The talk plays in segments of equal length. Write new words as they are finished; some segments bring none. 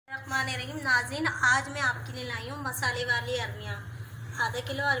बिस्मिल्लाहिर्रहमानिर्रहीम। नाज़रीन, आज मैं आपके लिए लाई हूँ मसाले वाली अरवियाँ। आधा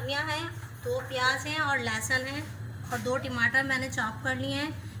किलो अरवियाँ हैं, 2 प्याज हैं और लहसुन है और 2 टमाटर मैंने चॉप कर लिए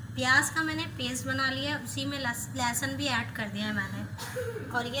हैं। प्याज का मैंने पेस्ट बना लिया, उसी में लहसुन भी ऐड कर दिया है मैंने।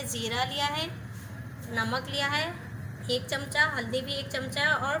 और ये ज़ीरा लिया है, नमक लिया है 1 चमचा, हल्दी भी 1 चमचा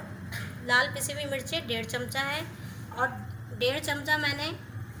और लाल पिसी हुई मिर्ची 1.5 चमचा है और 1.5 चमचा मैंने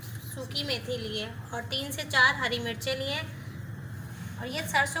सूखी मेथी ली है और 3 से 4 हरी मिर्चें लिए। और ये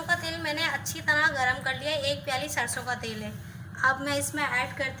सरसों का तेल मैंने अच्छी तरह गरम कर लिया है, 1 प्याली सरसों का तेल है। अब मैं इसमें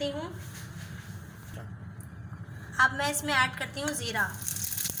ऐड करती हूँ ज़ीरा।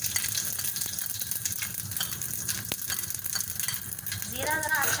 ज़ीरा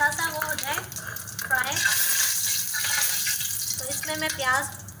ज़रा अच्छा सा वो हो जाए फ्राई, तो इसमें मैं प्याज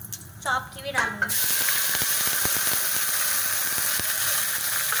चॉप की भी डालूँगी।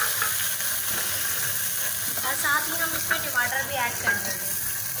 और साथ ही हम इसमें टमाटर भी ऐड कर देंगे।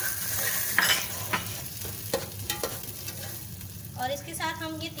 और इसके साथ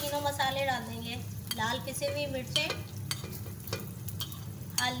हम ये तीनों मसाले डाल देंगे, लाल पिसे हुई मिर्चें,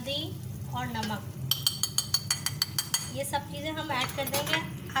 हल्दी और नमक। ये सब चीज़ें हम ऐड कर देंगे।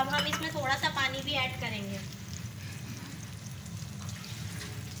 अब हम इसमें थोड़ा सा पानी भी ऐड करेंगे।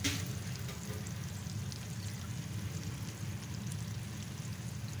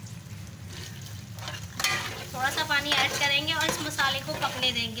 थोड़ा सा पानी ऐड करेंगे और इस मसाले को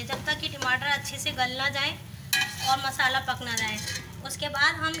पकने देंगे जब तक कि टमाटर अच्छे से गल ना जाए और मसाला पक ना जाए। उसके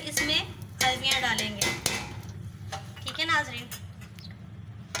बाद हम इसमें अरवियाँ डालेंगे। ठीक है नाज़रीन,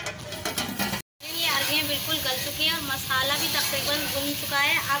 ये अरवियाँ बिल्कुल गल चुकी है और मसाला भी तकरीबन भुन चुका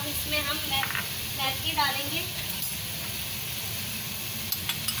है। अब इसमें हम मैगी डालेंगे।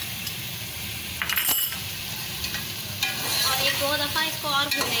 और 1-2 दफ़ा इसको और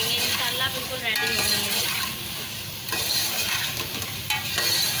भूनेंगे, इंशाल्लाह बिल्कुल रेडी हो गई है।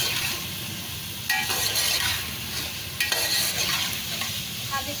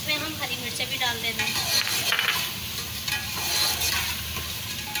 अब इसमें हम हरी मिर्चें भी डाल देते हैं।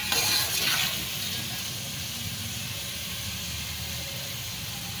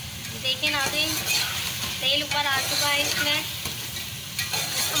 देखिए नाज़रीन, तेल ऊपर आ चुका है इसमें,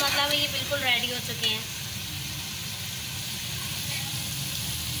 इसका मतलब है ये बिल्कुल रेडी हो चुके हैं।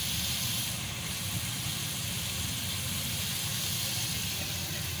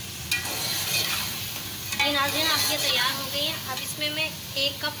 ये नाज़रीन आप ये तैयार हो गई है। अब इसमें मैं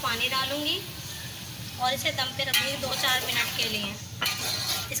 1 कप पानी डालूंगी और इसे दम पे रखूँगी 2-4 मिनट के लिए।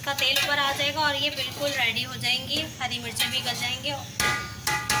 इसका तेल ऊपर आ जाएगा और ये बिल्कुल रेडी हो जाएंगी। हरी मिर्चें भी गल जाएंगे और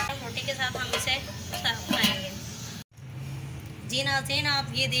रोटी के साथ हम इसे सर्व करेंगे। जी नाज़रीन,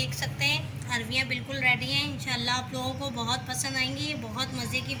 आप ये देख सकते हैं अरवियाँ बिल्कुल रेडी हैं। इंशाल्लाह आप लोगों को बहुत पसंद आएंगी। ये बहुत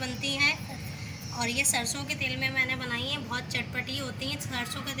मज़े की बनती हैं और ये सरसों के तेल में मैंने बनाई है, बहुत चटपटी होती हैं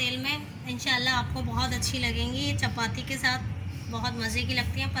सरसों के तेल में। इंशाल्लाह आपको बहुत अच्छी लगेंगी। ये चपाती के साथ बहुत मज़े की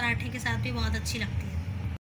लगती हैं, पराठे के साथ भी बहुत अच्छी लगती हैं।